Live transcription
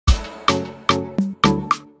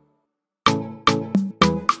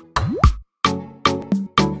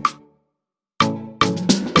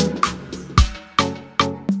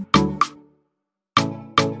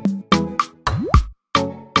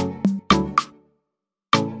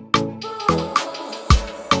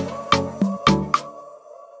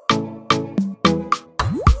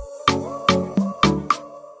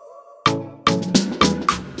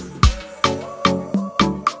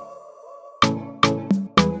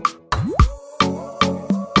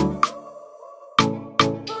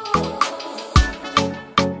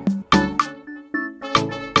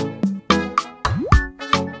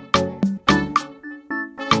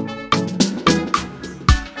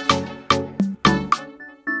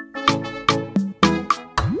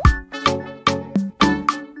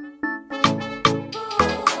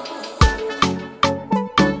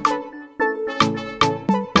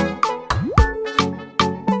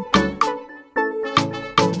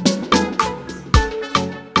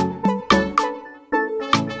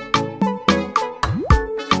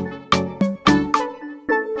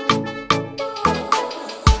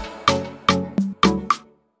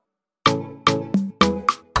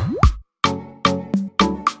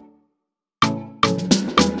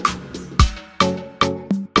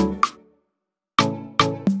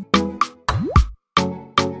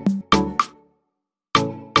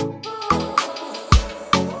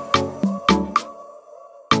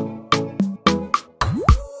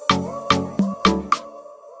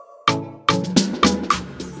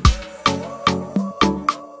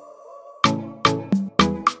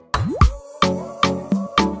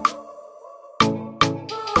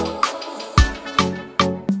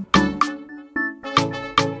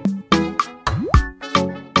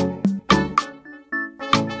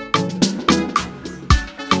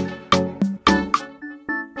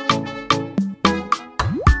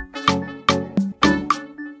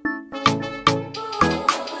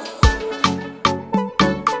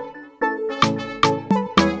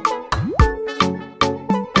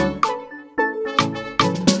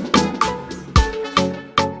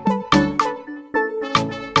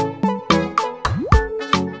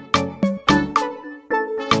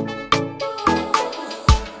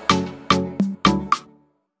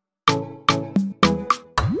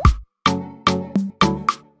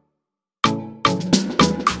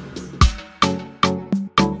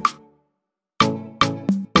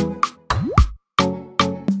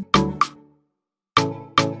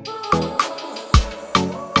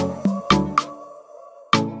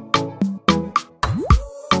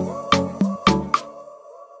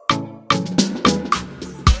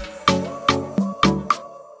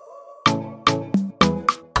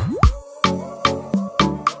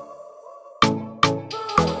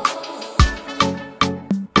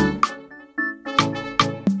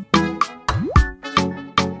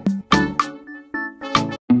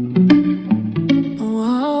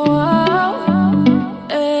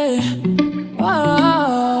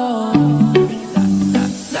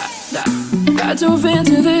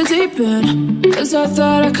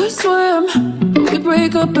could swim, but we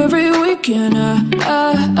break up every weekend.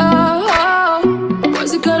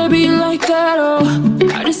 Why's it gotta be like that? Oh,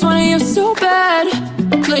 I just wanted you so bad.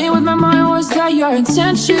 Playing with my mind, was that your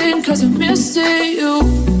intention? Cause I'm missing you.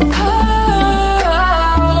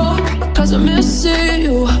 Cause I'm missing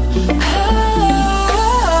you.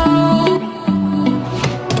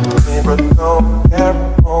 But no care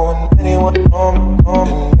on anyone on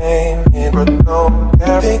your name. But no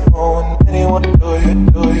care on anyone do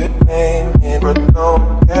your name. But no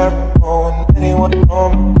care on anyone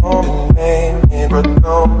on your name. But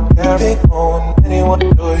no care on anyone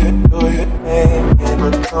do your name.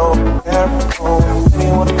 But no care on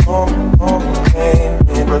anyone on your name.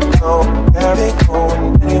 But no care on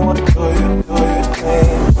anyone do your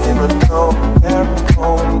name. But no care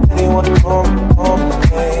on anyone on your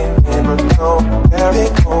name. But no carry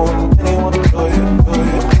on anyone do your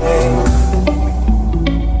name.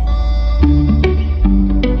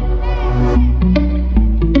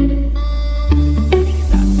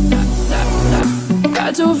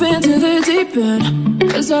 I dove into the deep end,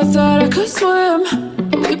 cause I thought I could swim,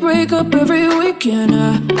 but we break up every weekend.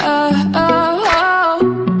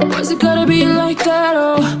 Why's it gotta be like that?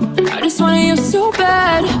 Oh, I just wanted you so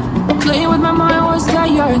bad. Playing with my mind, was that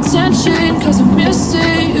your intention? Cause I'm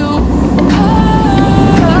missing you.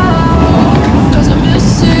 Cause I'm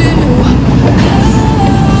missing you.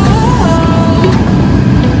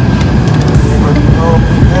 But no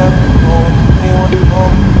carry on anyone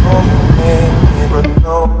on your name. But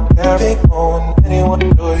no carry on anyone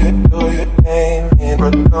do your name.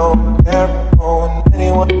 But no carry on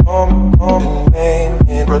anyone on your name.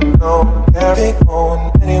 But no carry on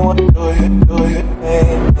anyone do your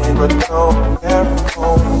name. But no carry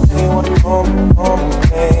on anyone on your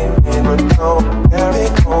name. But no carry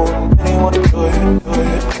on anyone do your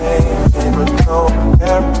name. But no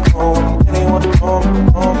carry on anyone on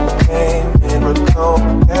your name. But no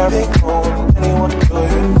carry on anyone do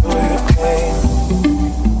your name.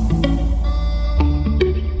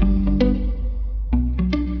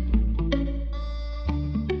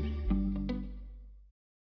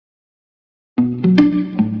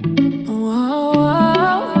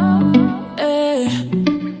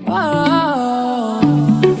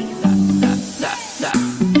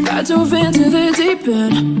 I dove into the deep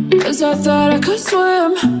end, cause I thought I could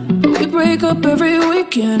swim, but we break up every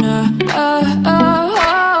weekend.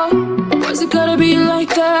 Why's it gotta be like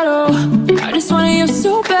that? Oh, I just wanted you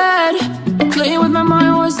so bad. Playing with my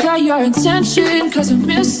mind, was that your intention? Cause I'm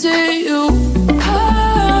missing you.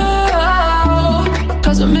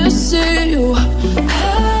 Cause I'm missing you.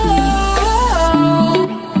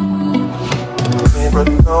 But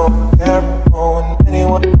no carry on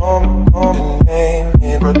anyone on your name.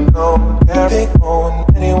 But no carry on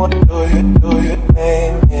anyone do your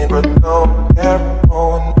name. But no carry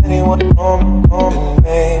on anyone on your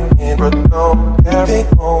name. But no carry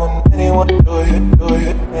on anyone do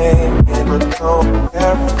your name. But no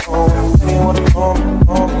carry on anyone on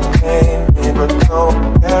your name. But no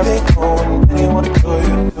carry on anyone do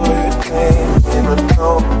your name. But no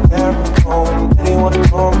carry on anyone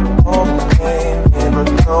on your name. But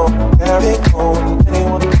no carry on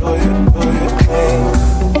anyone do your name.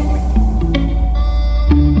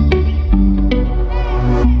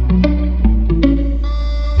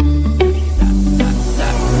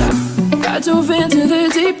 I dove into the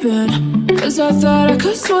deep end, cause I thought I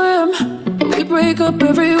could swim, but we break up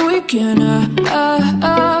every weekend.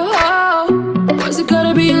 Why's it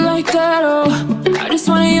gotta be like that? Oh, I just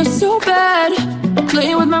wanted you so bad.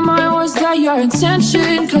 Playing with my mind, was that your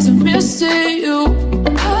intention? Cause I'm missing you.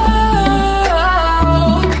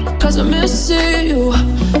 Cause I'm missing you.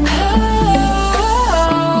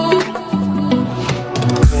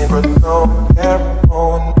 But no carry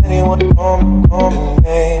on anyone on your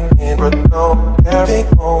name. But no carry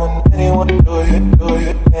on anyone do your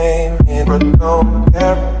name. But no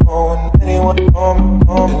carry on anyone on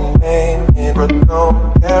your name. But no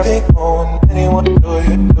carry on anyone do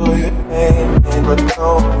your name. But no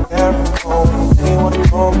carry on anyone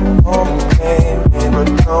on your name. But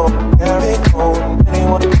no carry on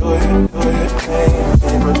anyone do your name.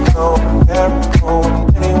 But no carry on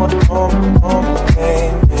anyone on your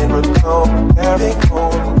name. But no carry on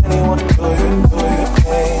anyone do your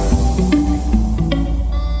name.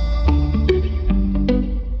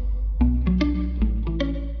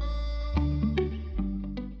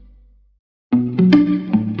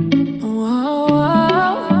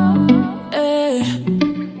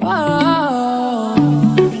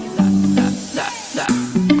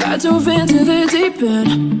 I dove into the deep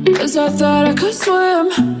end, cause I thought I could swim,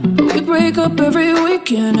 but we break up every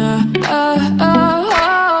weekend.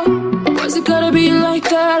 Why's it gotta be like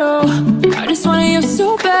that? Oh, I just wanted you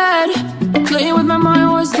so bad. Playing with my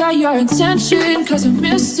mind, was that your intention? Cause I'm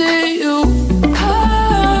missing you.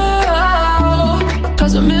 Oh,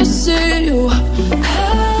 cause I'm missing you.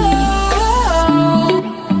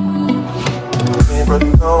 But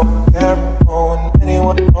no, carry on,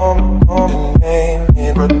 anyone on your name.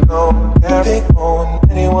 But no, carry on,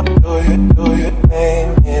 anyone do your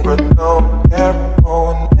name. But no, carry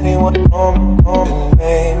on, anyone on your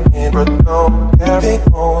name. But no, carry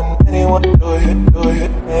on, anyone do your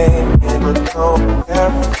name. But no,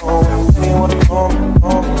 carry on, anyone on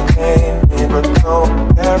your name. But no,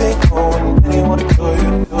 carry on, anyone do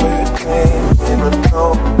your name. But no,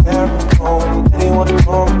 carry on, anyone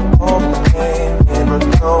on your name. But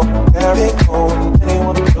no, carry on,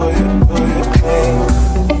 anyone do your name.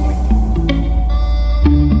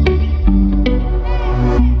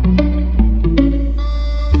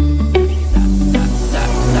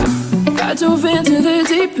 I dove into the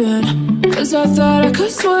deep end, cause I thought I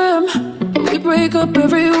could swim. We break up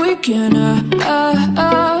every weekend.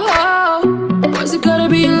 Was it gotta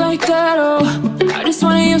be like that? Oh, I just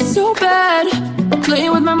wanted you so bad.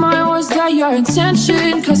 Playing with my mind, was that your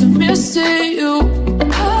intention? Cause I'm missing you.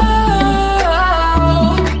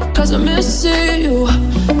 Oh, cause I'm missing you.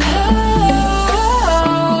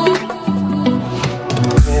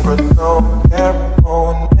 But no, carry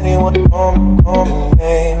on, anyone on your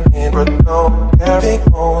name. But no, carry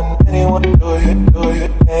on, anyone do your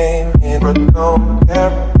name. But no,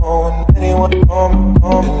 carry on, anyone on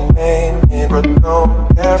your name. But no,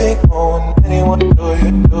 carry on, anyone do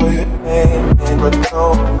your name. But no,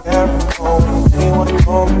 carry on, anyone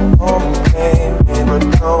on your name. But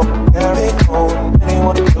no, carry on,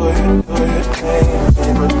 anyone do your name.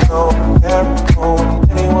 But no, carry on,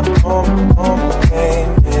 anyone on your name.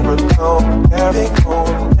 But no, carry on,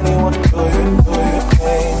 anyone do your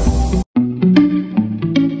name.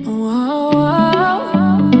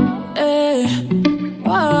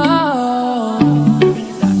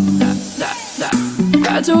 I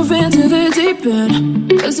dove into the deep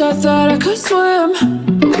end, cause I thought I could swim.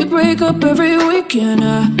 We break up every weekend.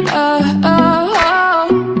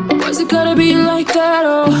 Was it gotta be like that?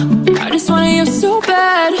 Oh, I just wanted you so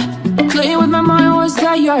bad. Playing with my mind, was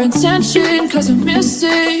that your intention? Cause I'm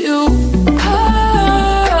missing you.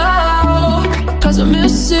 Oh, cause I'm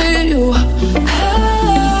missing you.